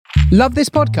Love this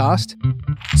podcast?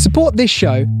 Support this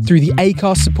show through the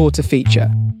Acast supporter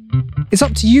feature. It's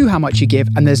up to you how much you give,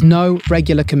 and there's no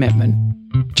regular commitment.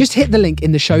 Just hit the link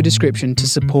in the show description to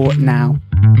support now.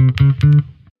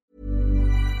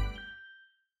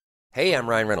 Hey, I'm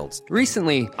Ryan Reynolds.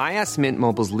 Recently, I asked Mint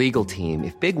Mobile's legal team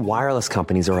if big wireless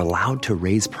companies are allowed to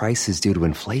raise prices due to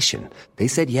inflation. They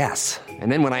said yes.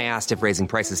 And then when I asked if raising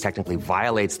prices technically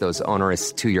violates those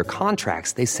onerous two-year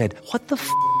contracts, they said, "What the f***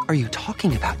 are you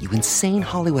talking about, you insane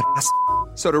Hollywood ass?"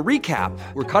 So to recap,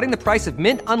 we're cutting the price of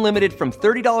Mint Unlimited from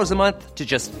 $30 a month to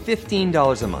just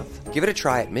 $15 a month. Give it a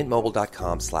try at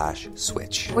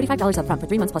mintmobile.com/switch. $45 up front for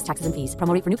 3 months plus taxes and fees.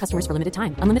 Promo rate for new customers for limited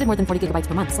time. Unlimited more than 40 gigabytes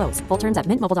per month. Slows full terms at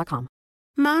mintmobile.com.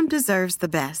 Mom deserves the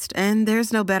best, and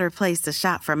there's no better place to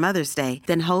shop for Mother's Day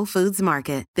than Whole Foods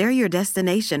Market. They're your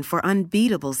destination for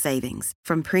unbeatable savings,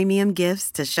 from premium gifts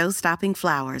to show-stopping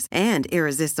flowers and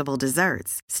irresistible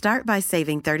desserts. Start by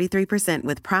saving 33%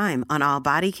 with Prime on all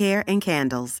body care and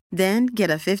candles. Then get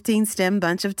a 15-stem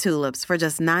bunch of tulips for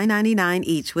just $9.99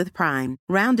 each with Prime.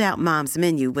 Round out Mom's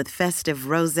menu with festive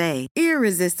rosé,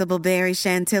 irresistible berry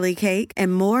chantilly cake,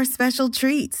 and more special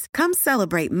treats. Come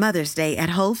celebrate Mother's Day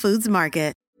at Whole Foods Market.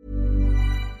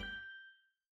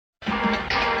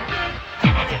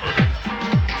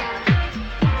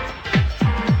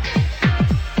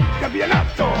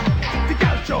 Campionato di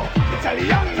calcio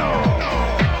italiano.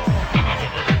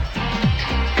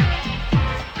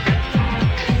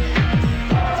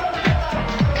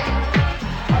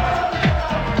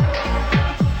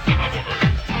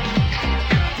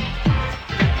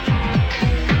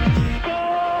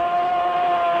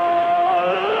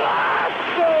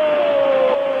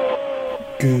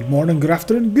 Good morning, good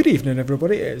afternoon, good evening,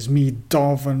 everybody. It's me,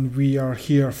 Dov, and we are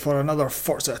here for another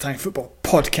Forza Italian Football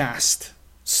podcast,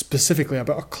 specifically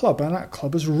about a club, and that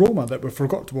club is Roma, that we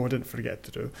forgot, well, we didn't forget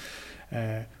to do.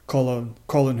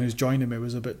 Colin, who's joining me,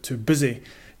 was a bit too busy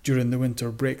during the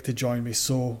winter break to join me,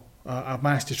 so I've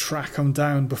managed to track him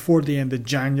down before the end of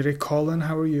January. Colin,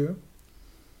 how are you?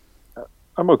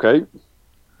 I'm okay.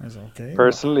 That's okay.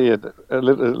 Personally, a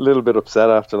little bit upset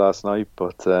after last night,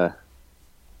 but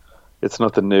it's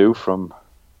nothing new from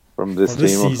this team,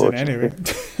 season, anyway.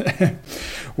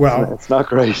 Well, it's not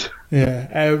great.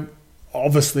 Yeah.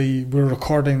 Obviously, we're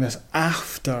recording this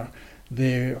after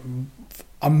the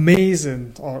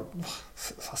amazing, or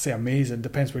I say amazing,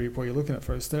 depends what you're looking at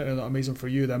first. It's not amazing for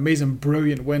you. The amazing,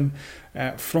 brilliant win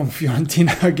from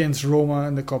Fiorentina against Roma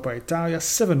in the Coppa Italia,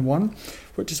 7-1,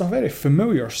 which is a very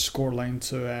familiar scoreline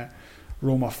to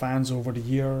Roma fans over the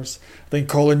years. I think,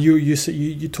 Colin,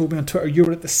 you told me on Twitter you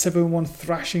were at the 7-1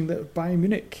 thrashing that Bayern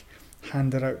Munich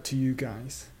handed out to you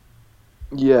guys.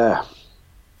 Yeah.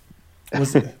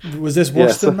 Was this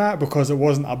worse than that, because it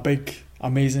wasn't a big,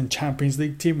 amazing Champions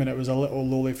League team and it was a little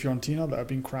lowly Fiorentina that had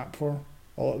been crap for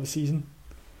a lot of the season?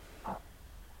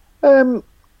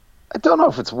 I don't know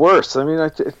if it's worse. I mean, I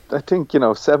think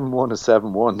 7-1 is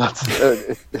 7-1. That's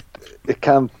it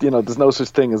can't. There's no such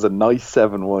thing as a nice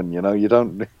 7-1. You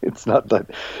don't. It's not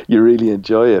that you really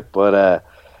enjoy it. But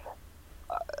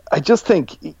I just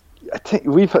think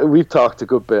we've talked a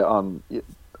good bit on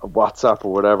WhatsApp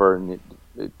or whatever, and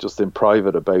just in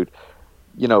private about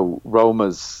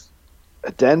Roma's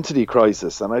identity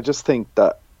crisis, and I just think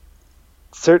that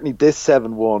certainly this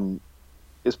 7-1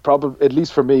 is probably, at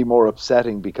least for me, more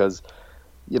upsetting because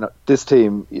this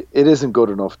team, it isn't good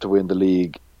enough to win the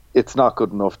league. It's not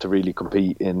good enough to really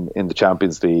compete in the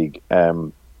Champions League.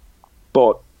 But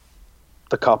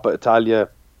the Coppa Italia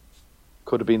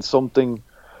could have been something.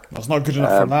 It's not good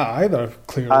enough for that either,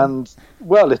 clearly. And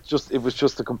well, it was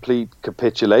just a complete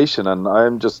capitulation, and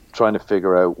I'm just trying to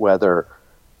figure out whether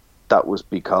that was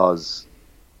because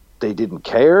they didn't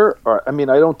care, or I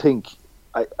don't think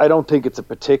it's a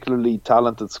particularly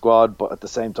talented squad, but at the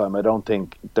same time, I don't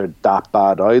think they're that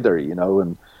bad either,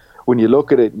 And when you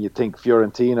look at it and you think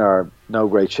Fiorentina are no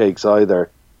great shakes either,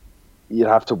 you'd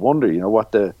have to wonder,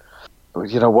 what the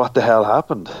hell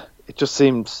happened. It just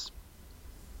seems.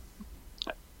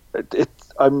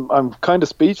 I'm kind of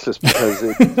speechless because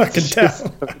I can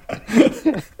tell.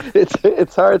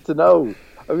 It's hard to know.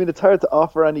 I mean, it's hard to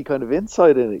offer any kind of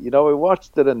insight in it. I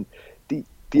watched it and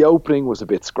the opening was a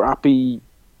bit scrappy.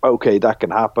 Okay, that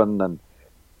can happen, and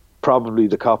probably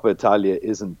the Coppa Italia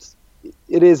isn't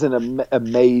a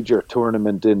major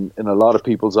tournament in a lot of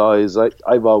people's eyes.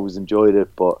 I've always enjoyed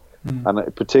it, but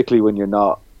and particularly when you're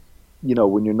not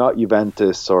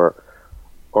Juventus or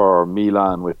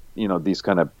Milan with these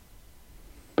kind of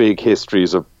big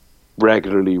histories of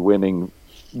regularly winning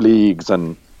leagues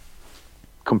and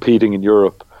competing in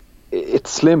Europe,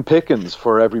 it's slim pickings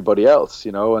for everybody else,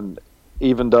 and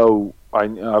even though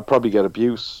I'll probably get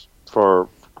abuse for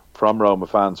from Roma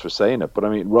fans for saying it, but I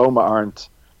mean, Roma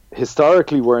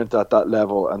historically weren't at that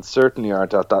level, and certainly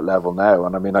aren't at that level now.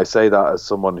 And I mean, I say that as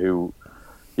someone who,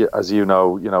 as you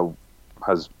know,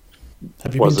 was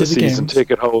a season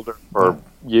ticket holder for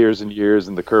years and years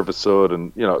in the Curva Sud,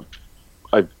 and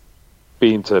I've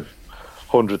been to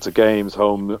hundreds of games,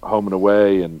 home and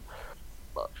away, and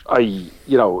I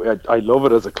love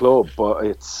it as a club, but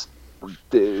it's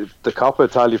the Coppa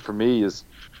Italia for me is,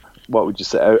 what would you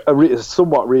say, a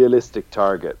somewhat realistic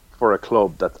target for a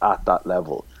club that's at that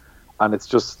level. And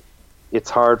it's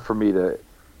hard for me to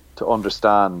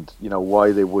understand,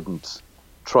 why they wouldn't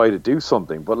try to do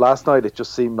something. But last night it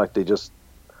just seemed like they just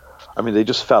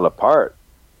fell apart.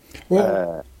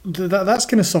 Well, that's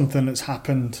kind of something that's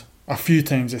happened a few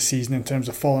times this season in terms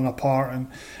of falling apart,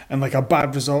 and like a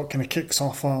bad result kind of kicks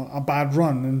off a bad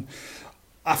run. And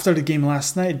after the game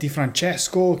last night, Di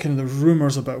Francesco, kind of the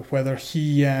rumours about whether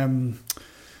he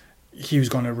was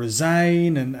going to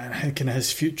resign and kind of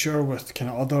his future with kind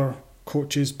of other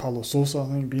coaches, Paulo Sousa,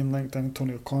 I think, being linked,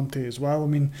 Antonio Conte as well. I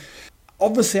mean,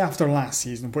 obviously after last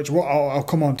season, which I'll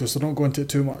come on to, so don't go into it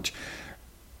too much.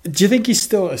 Do you think is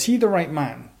he the right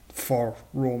man for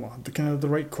Roma, the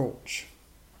right coach?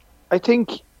 I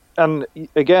think, and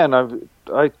again,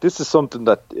 this is something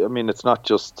that, I mean, it's not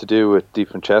just to do with Di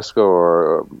Francesco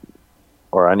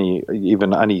or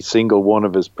any single one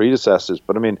of his predecessors,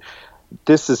 but I mean,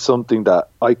 this is something that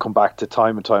I come back to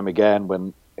time and time again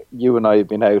when you and I have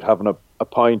been out having a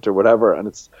pint or whatever, and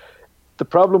it's the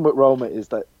problem with Roma is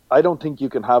that I don't think you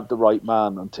can have the right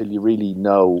man until you really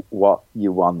know what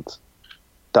you want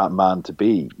that man to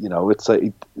be. It's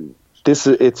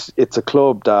a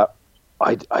club that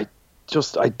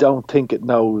I don't think it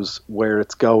knows where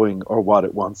it's going or what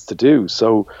it wants to do.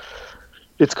 So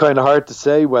it's kind of hard to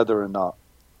say whether or not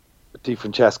Di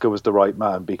Francesco was the right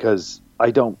man, because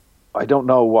I don't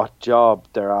know what job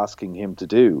they're asking him to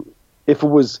do. If it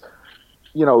was,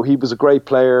 he was a great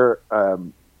player. I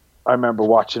remember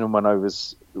watching him when I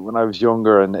was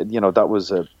younger, and that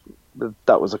was a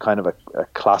kind of a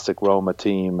classic Roma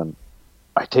team, and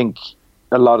I think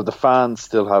a lot of the fans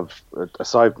still have,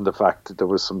 aside from the fact that there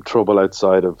was some trouble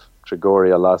outside of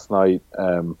Trigoria last night,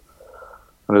 and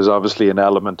there's obviously an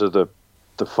element of the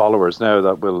followers now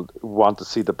that will want to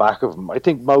see the back of him. I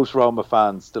think most Roma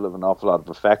fans still have an awful lot of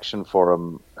affection for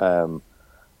him,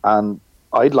 and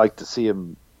I'd like to see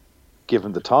him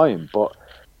given the time. But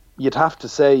you'd have to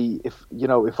say,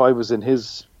 if I was in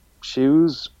his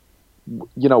shoes,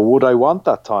 would I want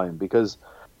that time? Because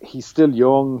he's still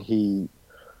young.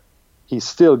 He's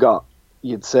still got,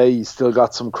 you'd say, he's still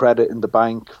got some credit in the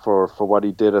bank for what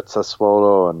he did at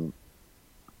Sassuolo and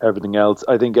everything else.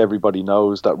 I think everybody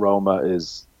knows that Roma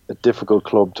is a difficult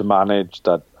club to manage,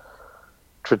 that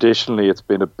traditionally it's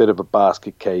been a bit of a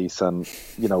basket case, and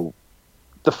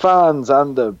the fans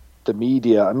and the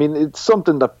media, I mean, it's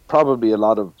something that probably a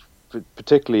lot of,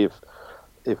 particularly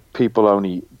if people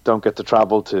only don't get to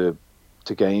travel to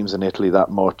games in Italy that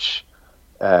much,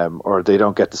 or they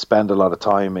don't get to spend a lot of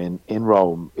time in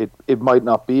Rome, it might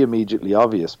not be immediately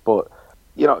obvious, but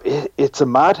it's a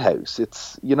madhouse.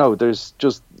 It's there's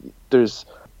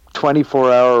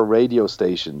 24-hour radio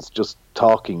stations just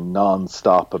talking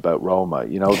non-stop about Roma.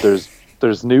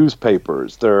 There's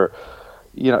newspapers.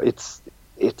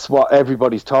 It's what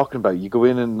everybody's talking about. You go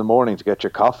in the morning to get your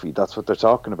coffee, that's what they're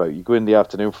talking about. You go in the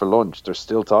afternoon for lunch, they're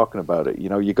still talking about it.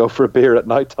 You go for a beer at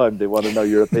night time, they want to know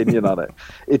your opinion on it.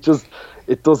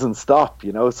 It doesn't stop,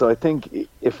 So I think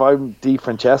if I'm Di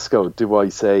Francesco, do I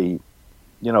say,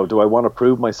 do I want to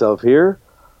prove myself here,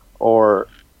 or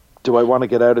do I want to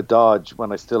get out of Dodge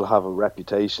when I still have a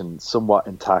reputation somewhat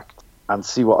intact and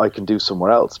see what I can do somewhere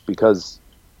else? Because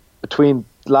between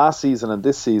last season and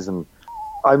this season,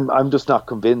 I'm just not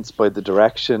convinced by the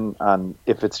direction, and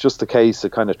if it's just a case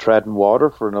of kind of treading water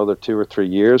for another 2 or 3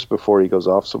 years before he goes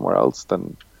off somewhere else,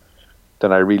 then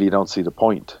I really don't see the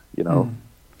point,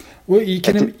 Well,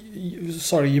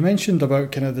 you mentioned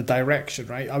about kind of the direction,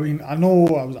 right? I mean, I know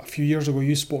a few years ago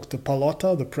you spoke to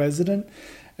Pallotta, the president,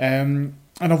 and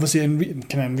obviously in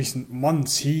recent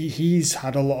months he's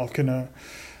had a lot of kind of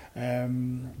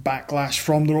backlash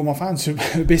from the Roma fans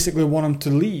who basically want him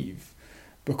to leave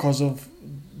because of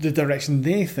the direction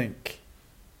they think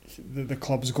the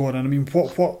club's going. And I mean,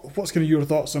 what's kind of your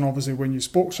thoughts on, obviously, when you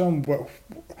spoke to him?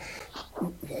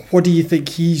 What do you think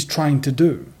he's trying to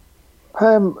do?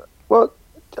 Well,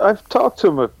 I've talked to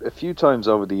him a few times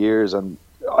over the years, and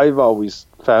I've always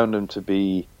found him to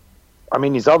be, I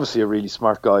mean, he's obviously a really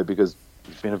smart guy because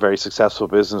he's been a very successful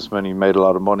businessman. He made a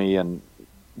lot of money, and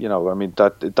I mean,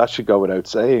 that should go without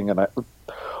saying. And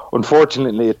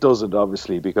unfortunately, it doesn't,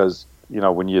 obviously, because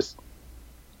when you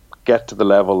get to the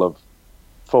level of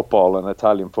football and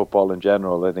Italian football in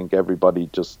general, I think everybody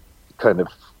just kind of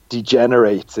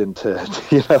degenerates into,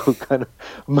 kind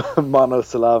of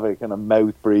monosyllabic kind of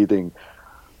mouth-breathing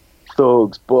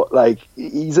thugs. But like,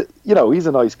 he's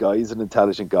a nice guy, he's an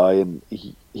intelligent guy, and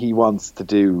he wants to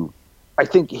do, I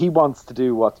think he wants to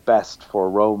do what's best for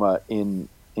Roma in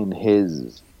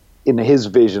his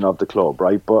vision of the club,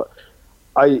 right? But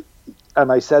I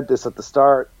said this at the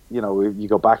start, if you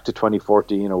go back to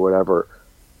 2014 or whatever,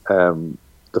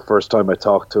 the first time I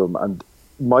talked to him, and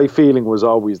my feeling was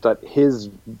always that his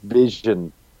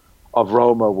vision of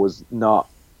Roma was not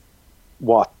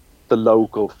what the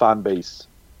local fan base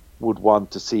would want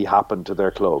to see happen to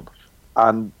their club.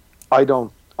 And I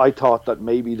thought that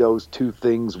maybe those two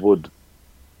things would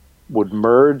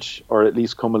merge, or at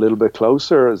least come a little bit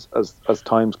closer as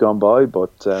time's gone by.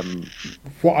 But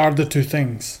what are the two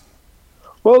things?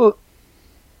 Well,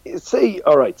 say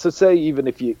even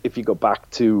if you go back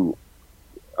to,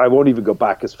 I won't even go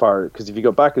back as far, because if you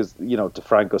go back as to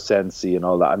Franco Sensi and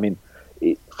all that, I mean,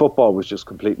 football was just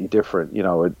completely different.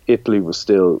 Italy was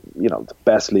still the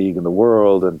best league in the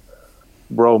world, and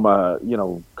Roma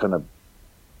kind of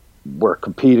were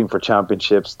competing for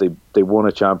championships. They won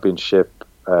a championship.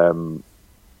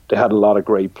 They had a lot of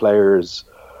great players.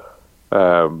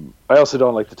 I also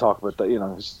don't like to talk about that,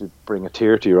 just to bring a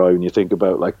tear to your eye when you think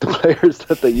about like the players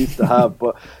that they used to have.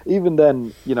 But even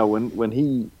then, when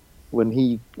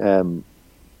he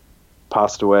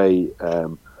passed away,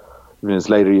 even his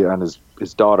later year, and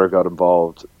his daughter got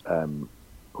involved,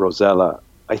 Rosella,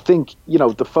 I think,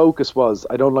 the focus was,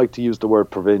 I don't like to use the word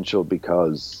provincial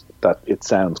because that it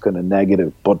sounds kind of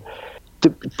negative, but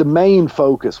the main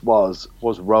focus was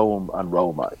Rome and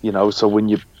Roma, so when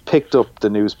you picked up the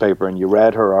newspaper and you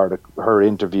read her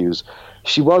interviews,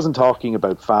 she wasn't talking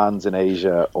about fans in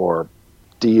Asia or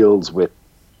deals with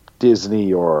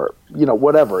Disney or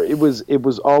whatever. It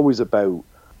was always about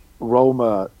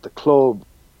Roma, the club,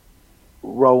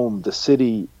 Rome, the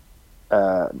city,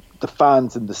 the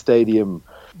fans in the stadium,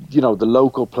 the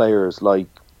local players like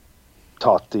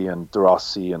Totti and De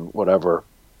Rossi and whatever,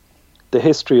 the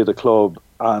history of the club,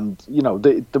 and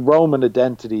the Roman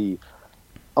identity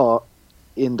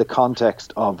in the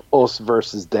context of us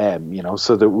versus them.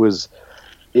 So that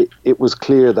it was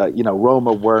clear that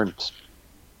Roma weren't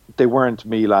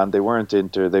Milan, they weren't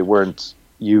Inter, they weren't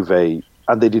Juve,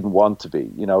 and they didn't want to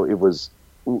be. It was,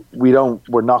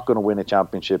 we're not going to win a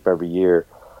championship every year.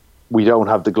 We don't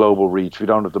have the global reach. We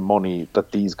don't have the money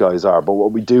that these guys are. But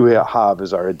what we do have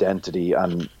is our identity.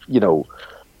 And,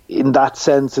 in that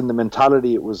sense, in the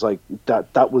mentality, it was like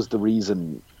that was the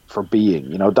reason for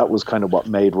being. That was kind of what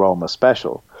made Roma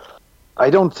special. I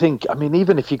don't think,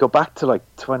 even if you go back to like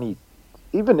go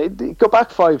back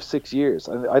 5-6 years,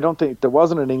 I don't think there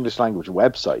wasn't an English language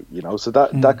website, so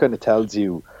that kind of tells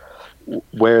you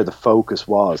where the focus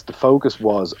was. The focus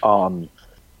was on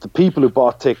the people who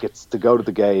bought tickets to go to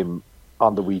the game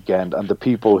on the weekend, and the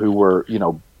people who were,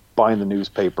 buying the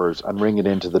newspapers and ringing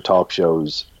into the talk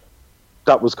shows.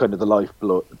 That was kind of the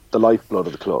lifeblood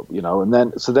of the club, and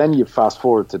then you fast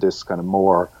forward to this kind of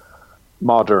more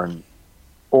modern,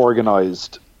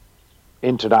 organized,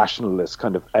 internationalist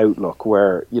kind of outlook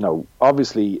where,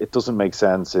 obviously it doesn't make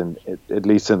sense at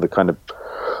least in the kind of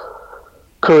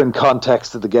current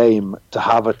context of the game, to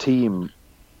have a team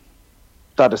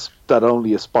that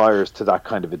only aspires to that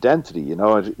kind of identity.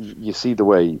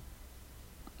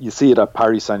 You see it at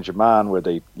Paris Saint-Germain, where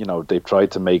they've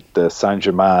tried to make the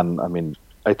Saint-Germain,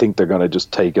 I think they're going to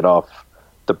just take it off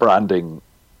the branding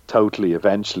totally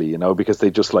eventually, because they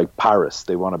just like Paris.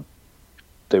 They want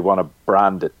to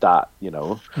brand it that,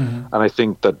 and I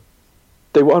think that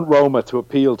they want Roma to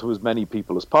appeal to as many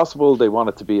people as possible. They want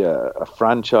it to be a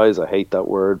franchise. I hate that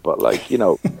word, but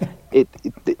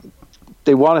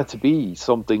they want it to be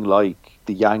something like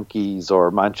the Yankees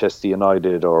or Manchester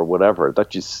United or whatever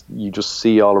that you just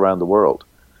see all around the world.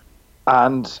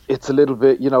 And it's a little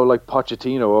bit, like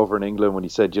Pochettino over in England when he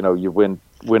said,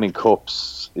 winning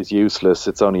cups is useless.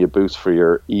 It's only a boost for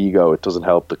your ego. It doesn't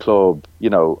help the club.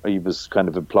 He was kind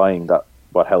of implying that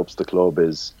what helps the club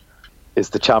is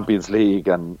the Champions League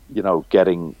and,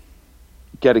 getting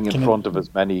in front of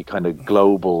as many kind of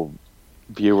global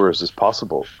viewers as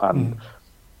possible. And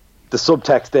the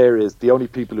subtext there is the only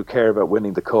people who care about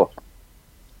winning the cup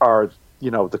are,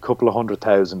 the couple of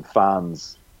 100,000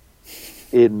 fans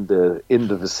in the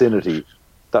vicinity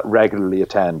that regularly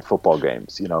attend football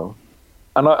games,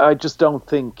 And I just don't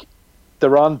think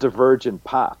they're on divergent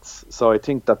paths. So I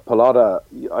think that Pallotta,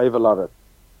 I have a lot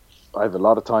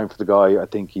of time for the guy. I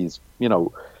think he's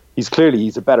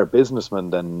a better businessman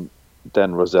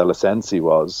than Rosella Sensi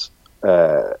was.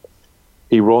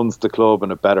 he runs the club in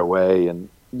a better way, and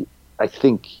I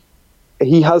think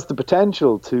he has the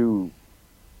potential to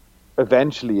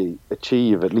eventually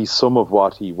achieve at least some of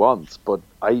what he wants, but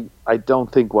I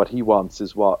don't think what he wants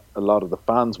is what a lot of the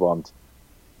fans want,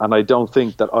 and I don't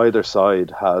think that either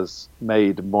side has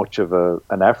made much of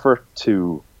an effort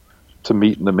to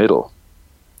meet in the middle.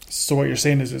 So what you're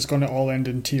saying is it's going to all end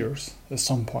in tears at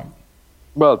some point?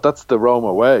 Well, that's the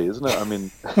Roma way, isn't it? I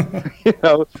mean,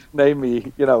 name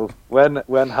me,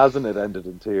 when hasn't it ended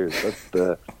in tears?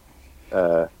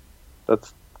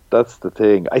 That's the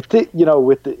thing. I think,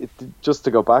 just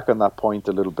to go back on that point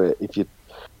a little bit,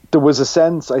 there was a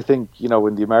sense, I think,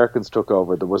 when the Americans took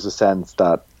over, there was a sense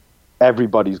that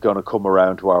everybody's going to come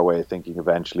around to our way of thinking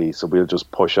eventually, so we'll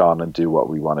just push on and do what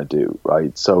we want to do,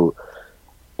 right? So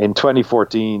in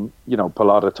 2014,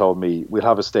 Pallotta told me we'll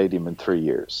have a stadium in 3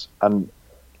 years, and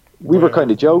we were kind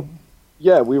of joking.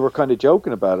 Yeah, we were kind of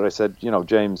joking about it. I said,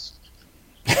 James,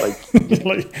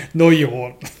 no, you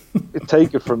won't.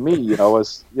 Take it from me,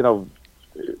 as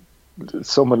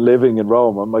someone living in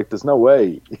Rome. I'm like, there's no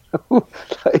way.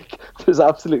 There's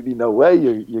absolutely no way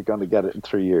you're going to get it in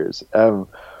 3 years.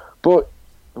 But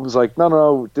it was like,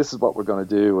 no, this is what we're going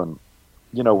to do, and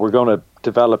we're going to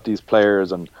develop these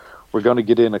players, and we're going to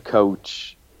get in a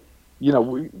coach.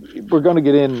 We're going to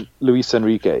get in Luis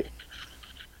Enrique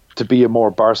to be a more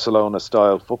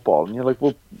Barcelona-style football. And you're like,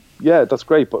 well, yeah, that's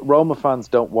great, but Roma fans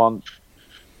don't want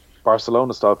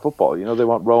Barcelona-style football. They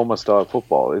want Roma-style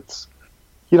football. It's,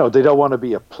 they don't want to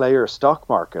be a player stock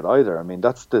market either. I mean,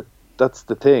 that's the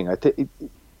thing.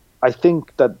 I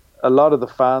think that a lot of the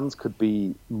fans could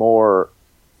be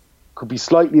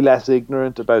slightly less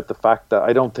ignorant about the fact that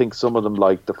I don't think some of them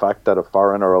like the fact that a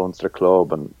foreigner owns their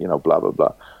club and, blah, blah,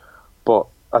 blah. But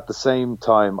at the same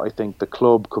time, I think the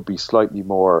club could be slightly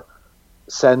more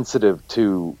sensitive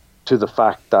to the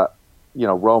fact that,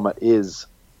 Roma is,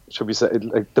 should we say,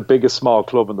 like the biggest small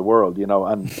club in the world,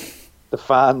 and the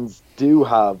fans do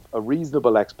have a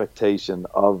reasonable expectation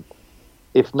of,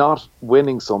 if not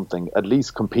winning something, at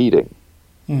least competing.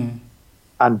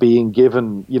 And being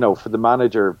given, for the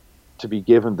manager to be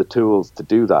given the tools to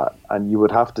do that. And you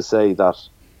would have to say that,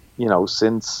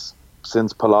 since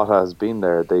Pallotta has been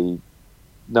there,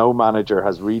 no manager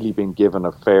has really been given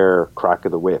a fair crack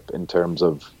of the whip in terms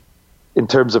of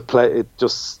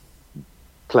just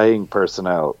playing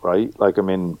personnel, right? Like, I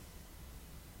mean,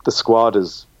 the squad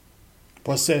is...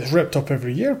 Well, it's ripped up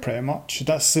every year, pretty much.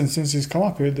 That's since he's come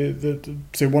up here.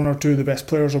 Say one or two of the best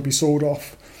players will be sold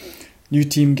off. New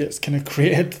team gets kind of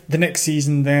created the next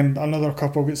season, then another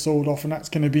couple gets sold off, and that's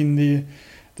kind of been the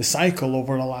cycle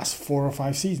over the last 4 or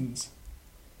 5 seasons.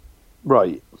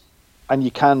 Right. And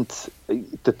you can't... I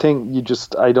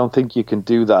don't think you can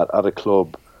do that at a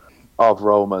club of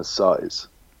Roma's size.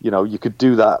 You could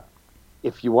do that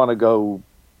if you want to go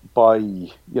buy,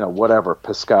 whatever,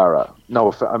 Pescara.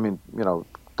 No, I mean,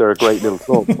 they're a great little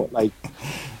club, but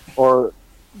or,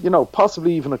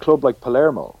 possibly even a club like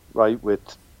Palermo, right?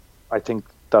 I think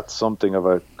that's something of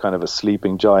a kind of a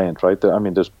sleeping giant, right? I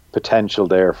mean, there's potential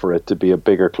there for it to be a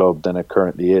bigger club than it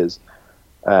currently is.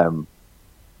 And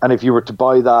if you were to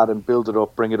buy that and build it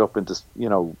up, bring it up into,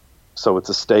 so it's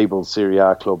a stable Serie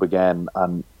A club again,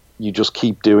 and you just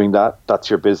keep doing that, that's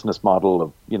your business model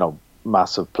of,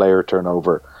 massive player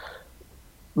turnover.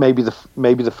 Maybe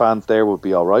the fans there would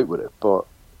be all right with it, but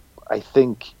I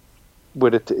think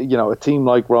with it, a team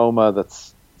like Roma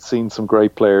that's seen some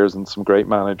great players and some great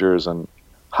managers and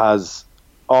has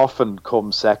often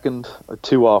come second,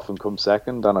 too often come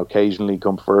second, and occasionally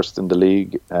come first in the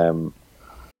league.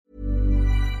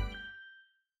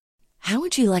 How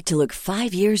would you like to look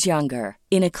 5 years younger?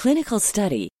 In a clinical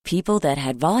study, people that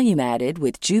had volume added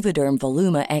with Juvederm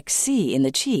Voluma XC in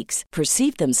the cheeks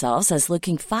perceived themselves as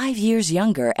looking 5 years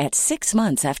younger at 6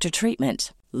 months after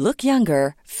treatment. Look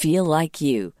younger, feel like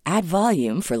you. Add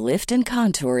volume for lift and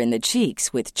contour in the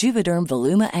cheeks with Juvederm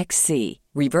Voluma XC.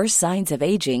 Reverse signs of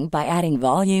aging by adding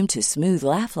volume to smooth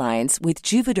laugh lines with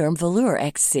Juvederm Volure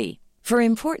XC. For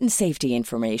important safety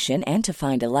information and to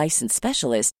find a licensed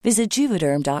specialist, visit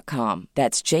Juvederm.com.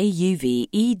 That's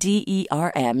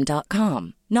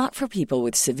JUVEDERM.com. Not for people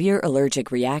with severe allergic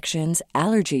reactions,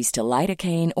 allergies to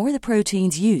lidocaine, or the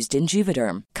proteins used in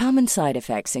Juvederm. Common side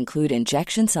effects include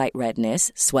injection site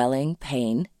redness, swelling,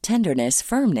 pain, tenderness,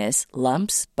 firmness,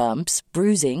 lumps, bumps,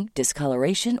 bruising,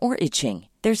 discoloration, or itching.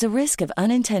 There's a risk of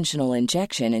unintentional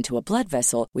injection into a blood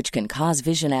vessel, which can cause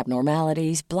vision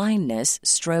abnormalities, blindness,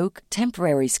 stroke,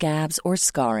 temporary scabs, or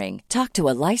scarring. Talk to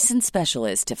a licensed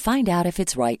specialist to find out if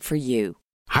it's right for you.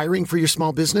 Hiring for your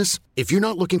small business? If you're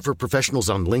not looking for professionals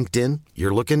on LinkedIn,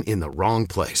 you're looking in the wrong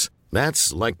place.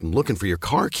 That's like looking for your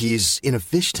car keys in a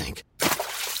fish tank.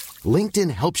 LinkedIn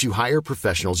helps you hire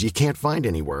professionals you can't find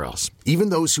anywhere else,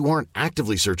 even those who aren't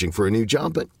actively searching for a new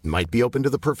job but might be open to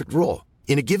the perfect role.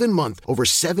 In a given month, over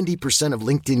 70% of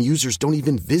LinkedIn users don't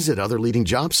even visit other leading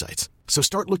job sites. So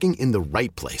start looking in the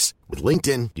right place. With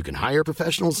LinkedIn, you can hire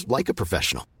professionals like a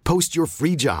professional. Post your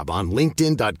free job on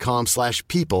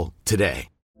linkedin.com/people today.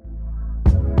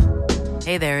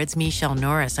 Hey there, it's Michelle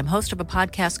Norris. I'm host of a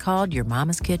podcast called Your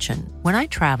Mama's Kitchen. When I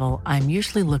travel, I'm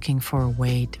usually looking for a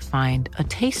way to find a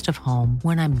taste of home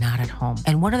when I'm not at home.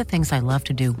 And one of the things I love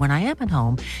to do when I am at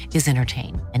home is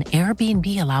entertain. And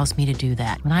Airbnb allows me to do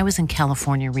that. When I was in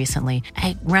California recently,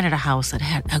 I rented a house that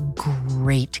had a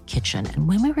great kitchen. And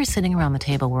when we were sitting around the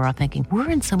table, we were all thinking,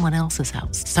 we're in someone else's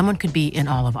house. Someone could be in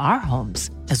all of our homes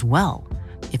as well.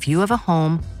 If you have a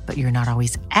home, but you're not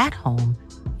always at home,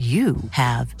 you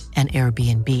have an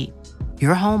Airbnb.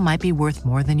 Your home might be worth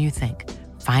more than you think.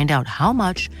 Find out how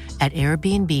much at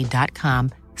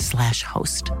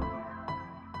airbnb.com/host.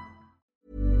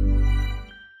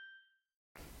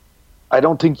 I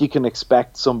don't think you can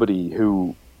expect somebody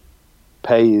who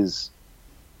pays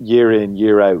year in,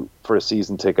 year out for a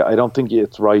season ticket. I don't think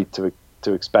it's right to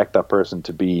expect that person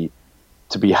to be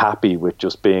happy with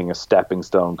just being a stepping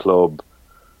stone club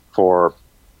for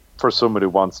someone who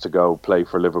wants to go play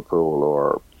for Liverpool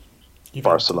or Juventus.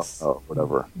 Barcelona or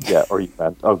whatever. Yeah, or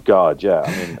Juventus. Oh God, yeah.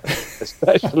 I mean,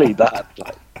 especially that.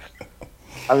 Like,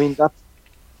 I mean,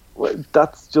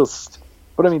 that's just.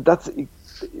 But I mean, that's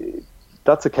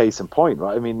a case in point,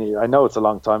 right? I mean, I know it's a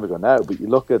long time ago now, but you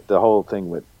look at the whole thing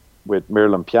with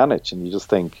Miralem Pjanic, and you just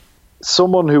think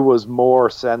someone who was more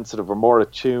sensitive or more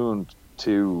attuned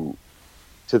to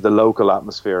the local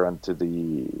atmosphere and to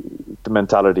the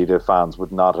mentality of the fans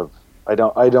would not have. I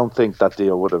don't think that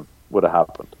deal would have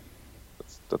happened.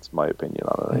 That's my opinion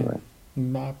on it anyway.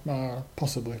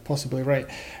 Possibly right.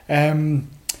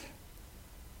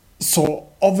 So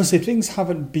obviously things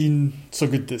haven't been so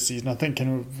good this season. I think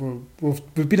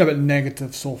we've been a bit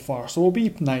negative so far. So we'll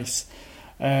be nice.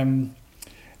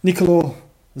 Nicolo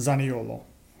Zaniolo,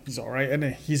 he's all right,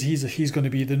 isn't he? He's going to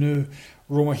be the new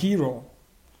Roma hero.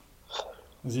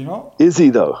 Is he not? Is he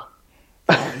though?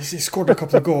 He scored a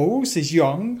couple of goals. He's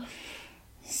young.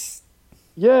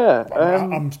 Yeah,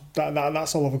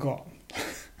 that's all I've got.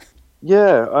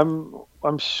 Yeah, I'm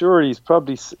sure he's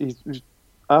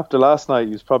after last night.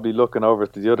 He was probably looking over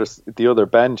at the other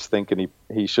bench, thinking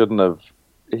he shouldn't have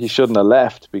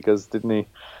left, because didn't he?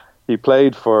 He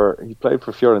played for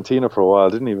Fiorentina for a while,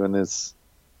 didn't he?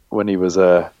 When he was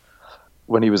a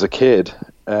kid,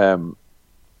 and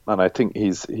I think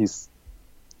he's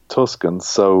Tuscan,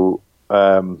 so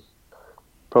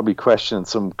probably questioning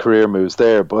some career moves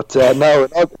there. But no,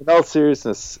 in all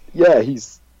seriousness, yeah, he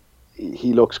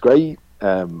looks great.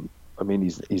 I mean,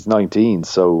 he's 19,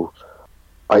 so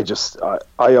I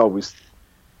always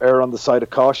err on the side of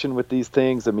caution with these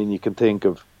things. I mean, you can think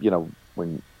of,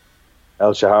 when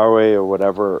El Shaarawy or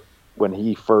whatever, when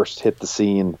he first hit the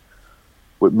scene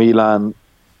with Milan,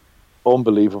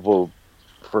 unbelievable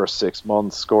first 6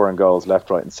 months, scoring goals left,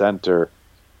 right, and centre.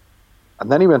 And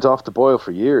then he went off the boil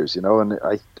for years, and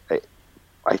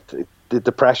did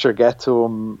the pressure get to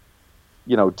him?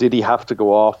 Did he have to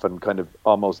go off and kind of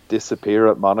almost disappear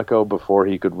at Monaco before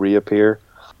he could reappear?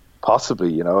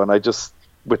 Possibly, and I just,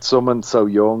 with someone so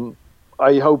young,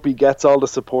 I hope he gets all the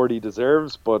support he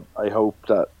deserves, but I hope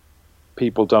that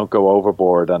people don't go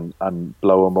overboard and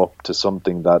blow him up to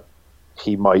something that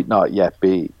he might not yet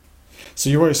be.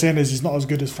 So what you're saying is he's not as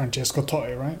good as Francesco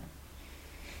Totti, right?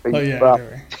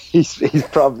 He's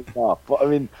probably not. But I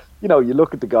mean, you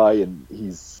look at the guy and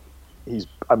he's 6'3"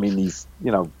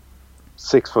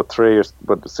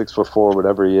 but 6'4",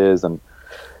 whatever he is, and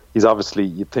he's obviously,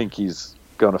 you think he's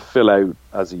going to fill out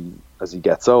as he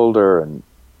gets older. And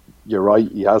you're right,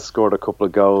 he has scored a couple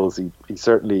of goals.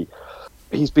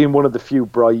 He's been one of the few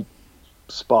bright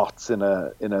spots in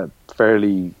a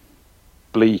fairly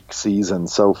bleak season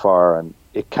so far, and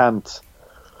it can't,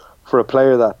 for a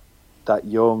player that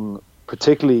young,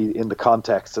 particularly in the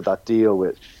context of that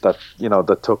deal that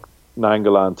took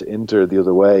Nainggolan to Inter the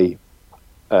other way,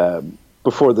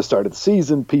 before the start of the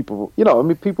season, people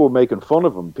were making fun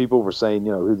of him. People were saying,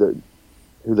 who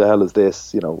the hell is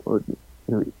this?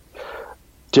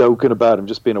 Joking about him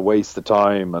just being a waste of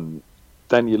time. And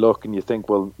then you look and you think,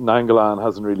 well, Nainggolan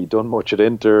hasn't really done much at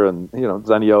Inter, and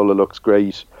Zaniolo looks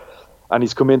great, and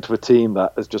he's come into a team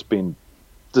that has just been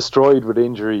destroyed with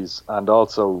injuries, and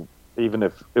also, even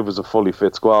if it was a fully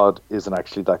fit squad, isn't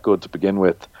actually that good to begin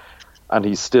with. And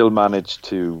he's still managed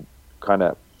to kind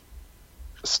of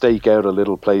stake out a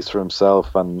little place for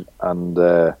himself and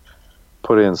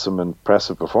put in some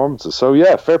impressive performances. So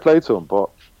yeah, fair play to him. But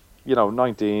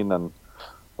 19 and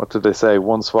what did they say?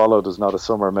 One swallow does not a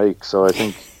summer make. So I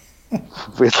think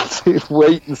we'll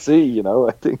wait and see. You know,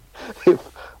 I think if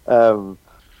I'm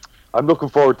looking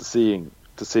forward to seeing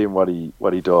what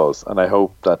he does, and I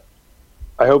hope that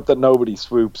nobody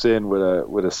swoops in with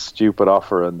a stupid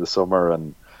offer in the summer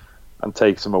and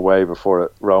takes him away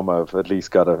before Roma have at least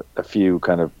got a few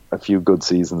good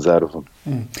seasons out of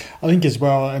him. I think as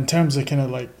well, in terms of kind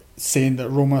of like saying that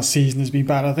Roma's season has been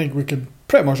bad, I think we could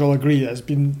pretty much all agree that it's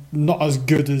been not as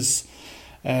good as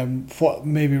what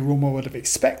maybe Roma would have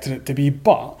expected it to be,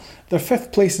 but they're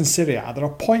 5th place in Serie A. They're a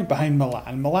point behind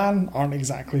Milan. Milan aren't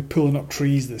exactly pulling up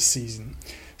trees this season.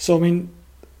 So, I mean,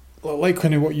 like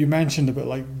kind of what you mentioned about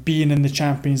like being in the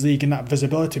Champions League and that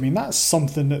visibility, I mean, that's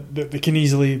something that they can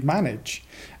easily manage.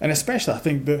 And especially I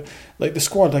think that like the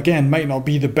squad, again, might not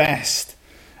be the best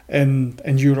in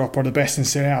Europe or the best in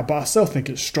Serie A, but I still think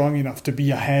it's strong enough to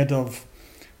be ahead of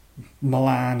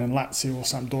Milan and Lazio,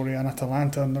 Sampdoria and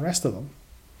Atalanta and the rest of them.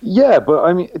 Yeah, but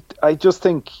I mean, I just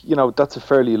think, you know, that's a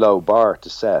fairly low bar to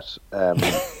set. I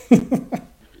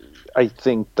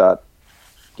think that,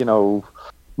 you know,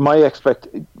 my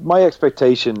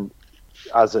expectation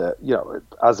as a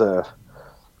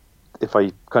if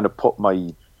I kind of put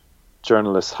my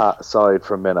journalist hat aside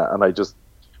for a minute and I just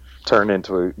turn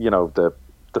into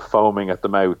the foaming at the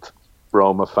mouth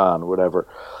Roma fan, whatever,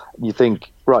 you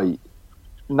think, right,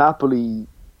 Napoli,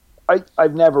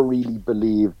 I've never really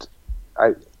believed.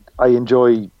 I've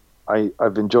enjoyed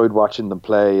watching them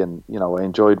play, and you know, I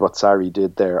enjoyed what Sarri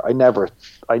did there. I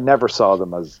never saw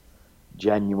them as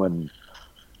genuine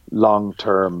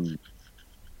long-term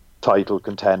title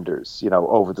contenders, you know,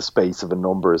 over the space of a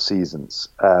number of seasons.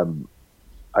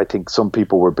 I think some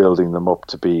people were building them up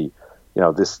to be, you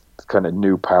know, this kind of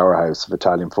new powerhouse of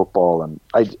Italian football, and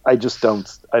I just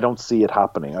don't see it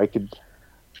happening. I could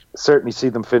certainly see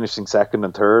them finishing 2nd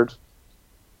and 3rd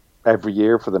every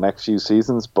year for the next few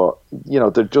seasons, but you know,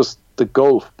 they're just, the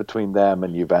gulf between them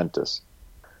and Juventus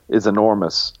is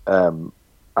enormous,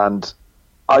 and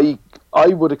I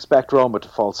would expect Roma to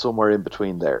fall somewhere in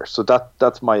between there. So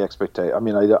that's my expectation. I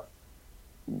mean,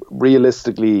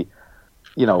 realistically,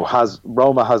 you know,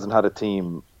 Roma hasn't had a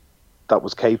team that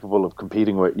was capable of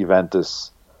competing with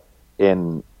Juventus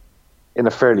in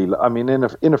a fairly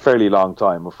long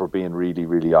time, if we're being really,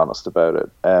 really honest about it.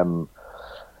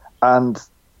 And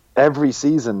every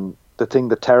season, the thing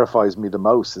that terrifies me the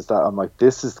most is that I'm like,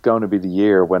 this is going to be the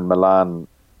year when Milan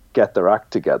get their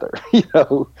act together, you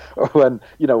know, or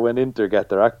when Inter get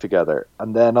their act together,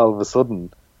 and then all of a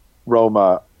sudden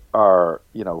Roma are,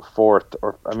 you know, 4th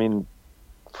or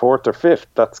 5th.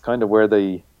 That's kind of where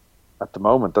they, at the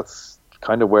moment, that's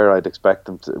kind of where I'd expect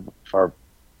them to, or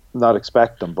not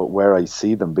expect them, but where I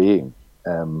see them being.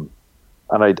 And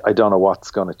I don't know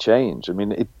what's going to change. I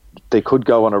mean, they could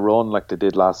go on a run like they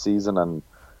did last season and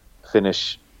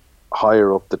finish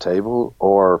higher up the table,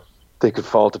 or they could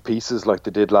fall to pieces like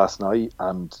they did last night,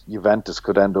 and Juventus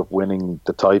could end up winning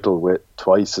the title with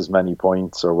twice as many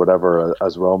points or whatever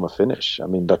as Roma finish. I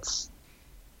mean, that's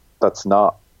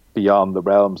not beyond the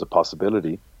realms of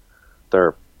possibility.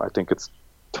 I think it's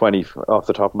 20 off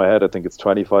the top of my head. I think it's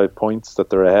 25 points that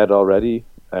they're ahead already,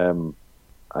 and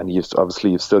you've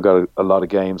still got a lot of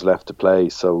games left to play.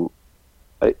 So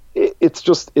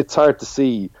it's hard to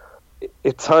see.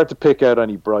 It's hard to pick out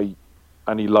any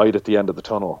light at the end of the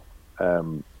tunnel.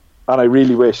 And I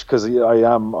really wish, because I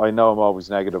know I'm always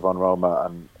negative on Roma,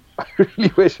 and I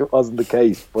really wish it wasn't the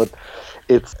case. But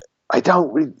I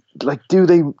don't really, like. Do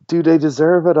they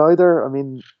deserve it either? I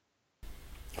mean,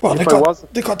 well, they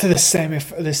got to the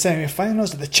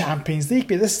semi-finals of the Champions League.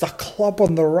 This is a club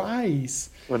on the rise.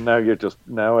 Well, now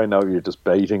I know you're just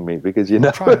baiting me, because you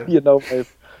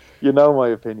know my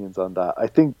opinions on that. I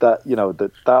think that, you know,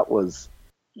 that was.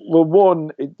 Well,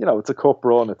 one, it's a cup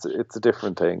run. It's a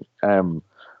different thing.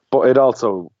 But it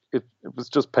was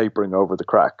just papering over the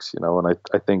cracks, you know. And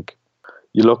I think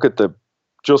you look at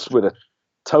just with a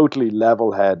totally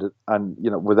level head, and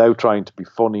you know, without trying to be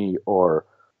funny or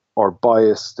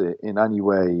biased in any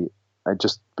way, and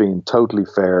just being totally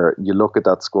fair, you look at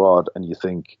that squad and you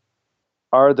think,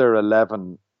 are there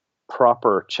 11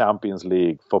 proper Champions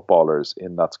League footballers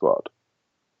in that squad?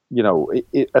 You know,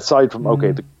 aside from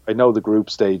I know the group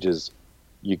stages,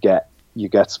 you get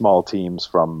small teams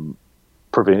from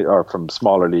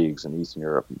smaller leagues in Eastern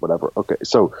Europe, whatever. Okay,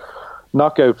 so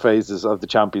knockout phases of the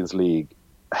Champions League,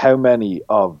 how many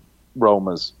of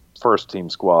Roma's first team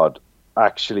squad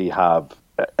actually have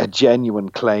a genuine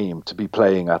claim to be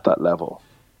playing at that level?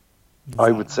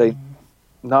 I would say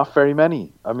not very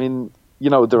many. I mean, you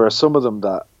know, there are some of them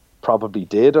that probably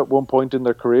did at one point in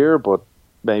their career, but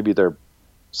maybe they're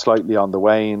slightly on the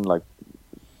wane, like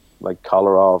like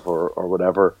Kolarov or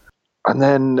whatever. And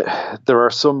then there are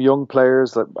some young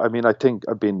players that, I think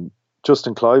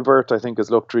Justin Kluivert, I think, has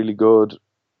looked really good.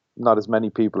 Not as many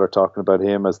people are talking about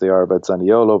him as they are about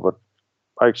Zaniolo, but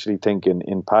I actually think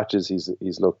in patches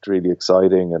he's looked really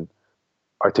exciting, and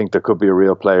I think there could be a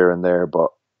real player in there,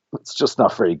 but it's just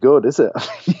not very good, is it?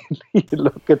 you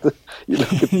look at the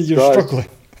You're struggling.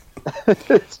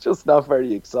 It's just not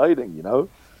very exciting, you know.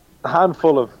 A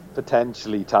handful of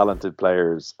potentially talented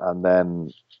players, and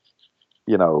then,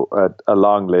 you know, a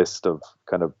long list of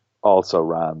kind of also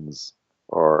rans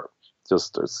or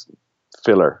just as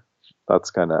filler.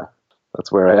 That's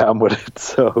where I am with it.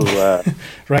 So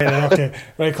right, okay,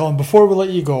 right, Colin. Before we let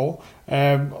you go,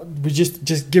 we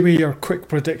just give me your quick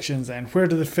predictions. Then, where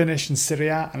do they finish in Serie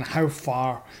A, and how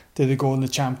far do they go in the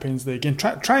Champions League? And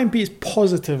try and be as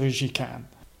positive as you can.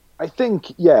 I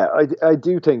think, yeah, I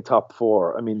do think top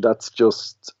 4. I mean, that's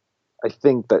just. I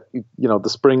think that, you know, the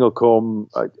spring will come.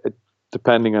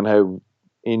 Depending on how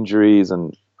injuries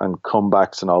and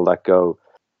comebacks and all that go,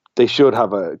 they should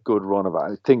have a good run of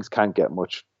it. Things can't get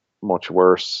much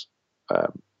worse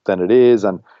than it is.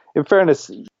 And in fairness,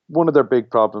 one of their big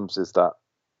problems is that,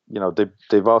 you know,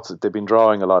 they've been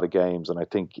drawing a lot of games, and I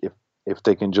think if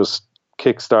they can just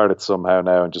kickstart it somehow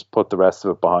now and just put the rest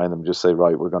of it behind them, just say,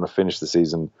 right, we're going to finish the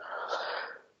season,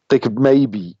 they could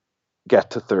maybe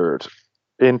get to 3rd.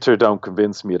 Inter don't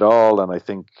convince me at all, and I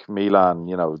think Milan,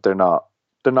 you know, they're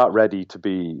not ready to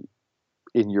be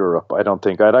in Europe. I don't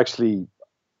think.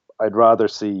 I'd rather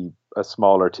see a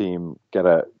smaller team get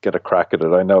a crack at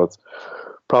it. I know it's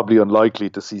probably unlikely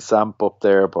to see Samp up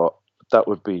there, but that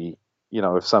would be, you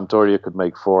know, if Sampdoria could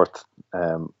make 4th,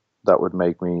 that would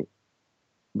make me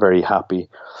very happy.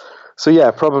 So yeah,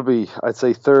 probably I'd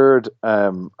say 3rd,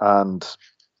 and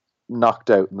knocked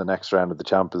out in the next round of the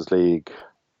Champions League.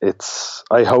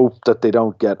 I hope that they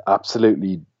don't get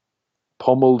absolutely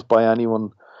pummeled by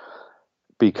anyone,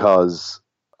 because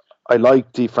I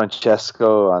like Di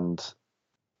Francesco, and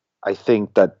I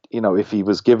think that, you know, if he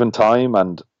was given time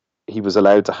and he was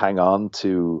allowed to hang on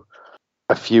to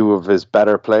a few of his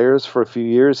better players for a few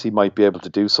years, he might be able to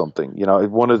do something. You know,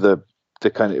 one of the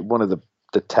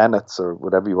tenets, or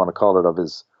whatever you want to call it,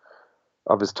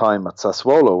 of his time at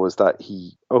Sassuolo was that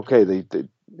the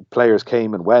players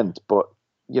came and went, but,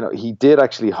 you know, he did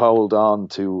actually hold on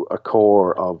to a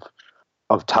core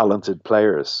of talented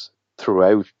players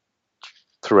throughout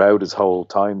his whole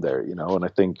time there, you know. And I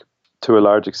think to a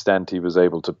large extent he was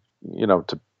able to, you know,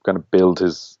 to kind of build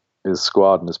his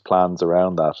squad and his plans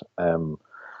around that. And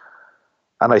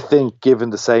I think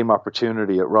given the same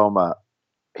opportunity at Roma,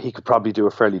 he could probably do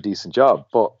a fairly decent job.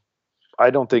 But I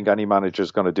don't think any manager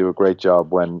is going to do a great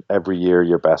job when every year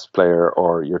your best player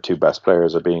or your 2 best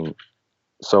players are being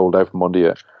sold out from under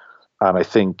you. And I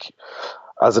think,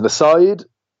 as an aside,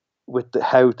 with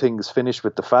how things finish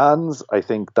with the fans, I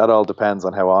think that all depends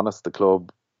on how honest the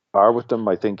club are with them.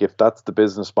 I think if that's the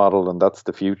business model and that's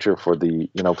the future for the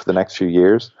next few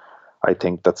years, I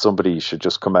think that somebody should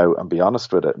just come out and be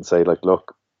honest with it and say, like,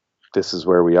 look, this is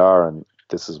where we are and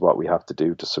this is what we have to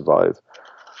do to survive.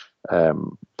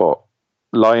 But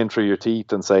lying through your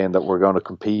teeth and saying that we're going to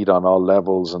compete on all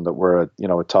levels and that we're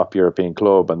a top European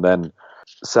club, and then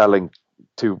selling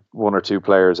 1 or 2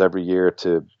 players every year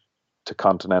to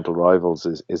continental rivals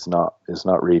is not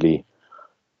really,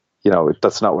 you know,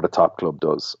 that's not what a top club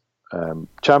does.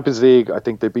 Champions League, I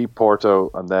think they beat Porto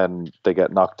and then they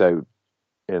get knocked out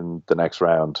in the next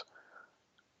round.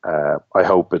 I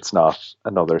hope it's not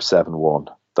another 7-1.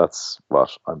 That's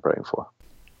what I'm praying for.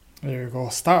 There you go.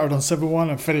 Started on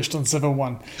 7-1 and finished on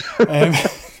 7-1.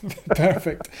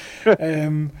 Perfect.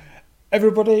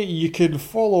 Everybody, you can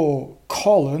follow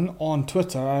Colin on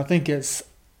Twitter. I think it's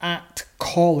at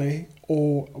Collie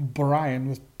O'Brien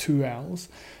with 2 L's.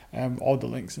 All the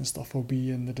links and stuff will be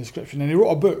in the description. And he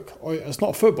wrote a book. It's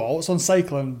not football, it's on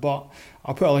cycling, but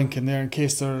I'll put a link in there in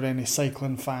case there are any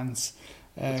cycling fans.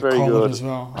 It's very good as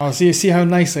well. I'll see how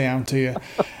nice I am to you.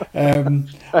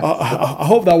 I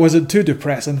hope that wasn't too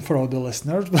depressing for all the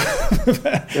listeners,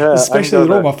 especially the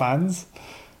Roma fans.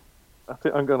 I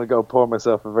think I'm going to go pour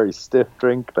myself a very stiff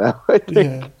drink now. I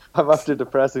think I'm after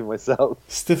depressing myself.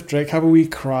 Stiff drink, have a wee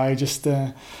cry. Just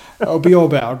it'll be all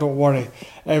better. Don't worry.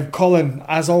 Colin,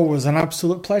 as always, an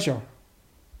absolute pleasure.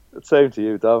 Same to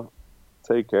you, Dom.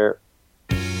 Take care.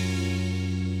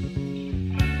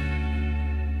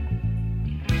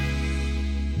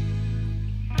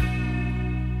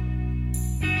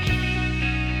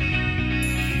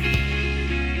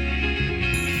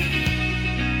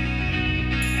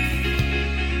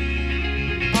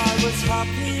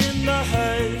 Happy in the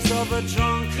haze of a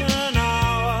drunken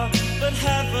hour, but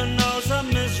heaven knows I'm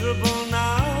miserable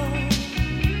now.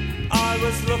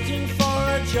 was looking for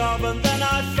a job and then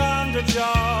I found a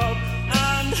job,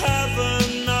 and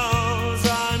heaven knows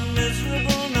I'm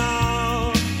miserable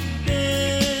now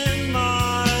in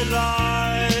my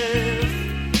life.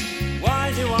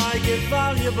 Why do I give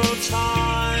valuable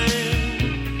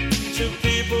time to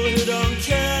people who don't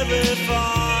care if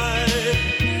I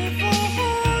live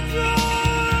or die?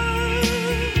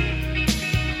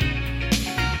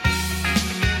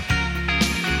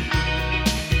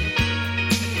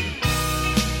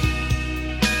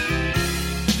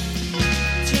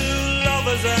 Two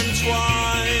lovers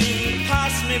entwined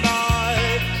pass me by,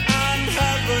 and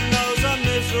heaven knows I'm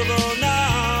miserable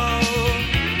now.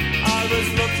 I was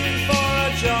looking for a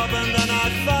job and then I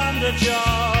found a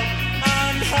job,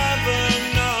 and heaven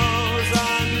knows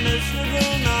I'm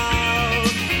miserable now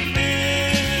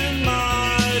in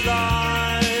my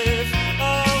life.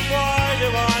 Oh, why do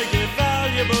I give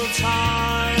valuable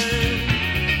time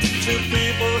to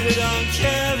people who don't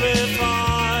care if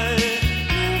I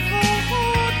live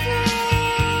or die?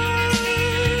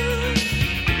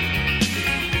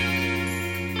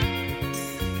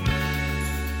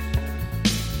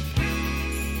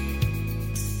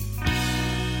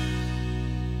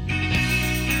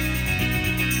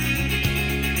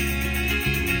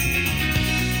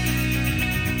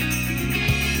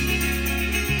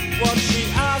 What she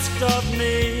asked of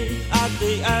me at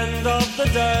the end of the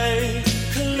day,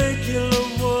 Caligula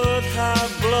would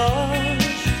have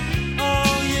blushed.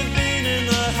 Oh, you've been in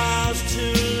the house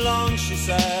too long, she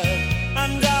said,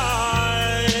 and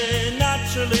I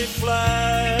naturally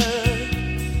fled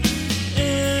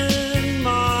in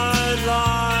my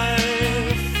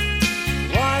life.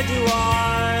 Why do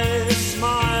I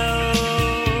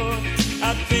smile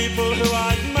at people who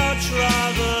I'd much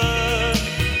rather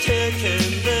kick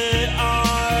in the eye?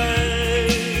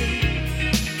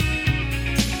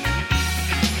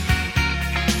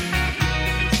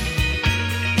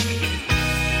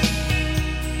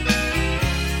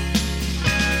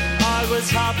 I was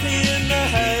happy in the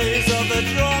haze of a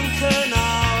drunken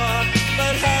hour,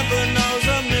 but heaven knows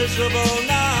I'm miserable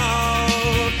now.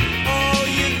 Oh,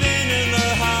 you've been in the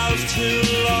house too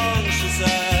long, she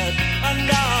said, and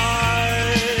I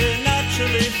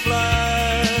naturally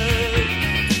fled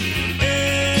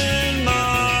in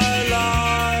my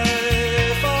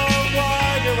life. Oh,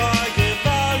 why do I give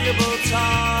valuable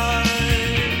time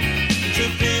to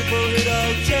people who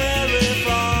don't care if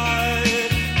I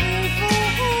live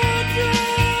or die?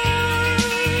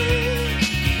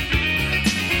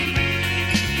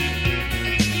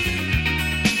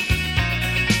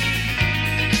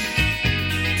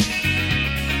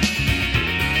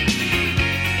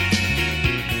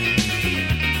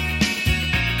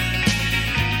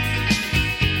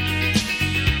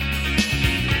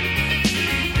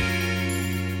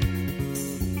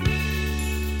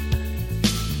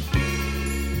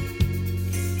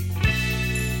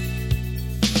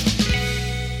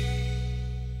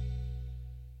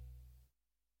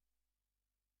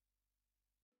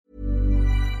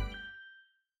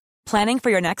 Planning for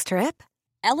your next trip?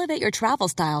 Elevate your travel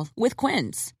style with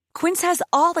Quince. Quince has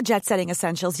all the jet-setting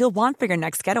essentials you'll want for your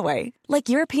next getaway, like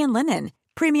European linen,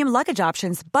 premium luggage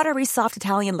options, buttery soft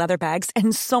Italian leather bags,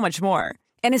 and so much more.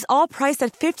 And is all priced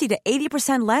at 50 to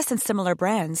 80% less than similar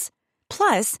brands.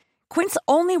 Plus, Quince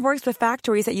only works with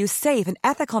factories that use safe and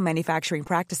ethical manufacturing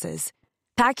practices.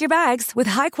 Pack your bags with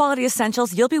high-quality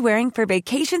essentials you'll be wearing for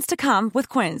vacations to come with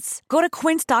Quince. Go to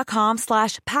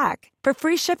quince.com/pack for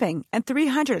free shipping and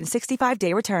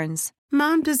 365-day returns.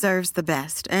 Mom deserves the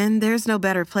best, and there's no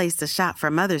better place to shop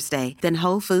for Mother's Day than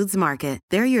Whole Foods Market.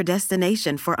 They're your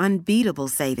destination for unbeatable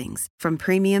savings, from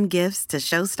premium gifts to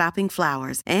show-stopping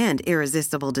flowers and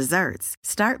irresistible desserts.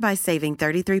 Start by saving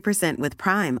 33% with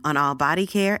Prime on all body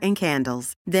care and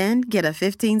candles. Then get a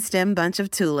 15-stem bunch of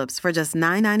tulips for just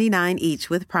 $9.99 each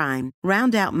with Prime.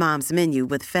 Round out Mom's menu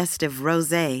with festive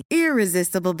rosé,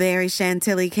 irresistible berry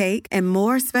chantilly cake, and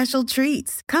more special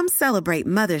treats. Come celebrate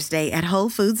Mother's Day at Whole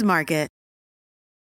Foods Market.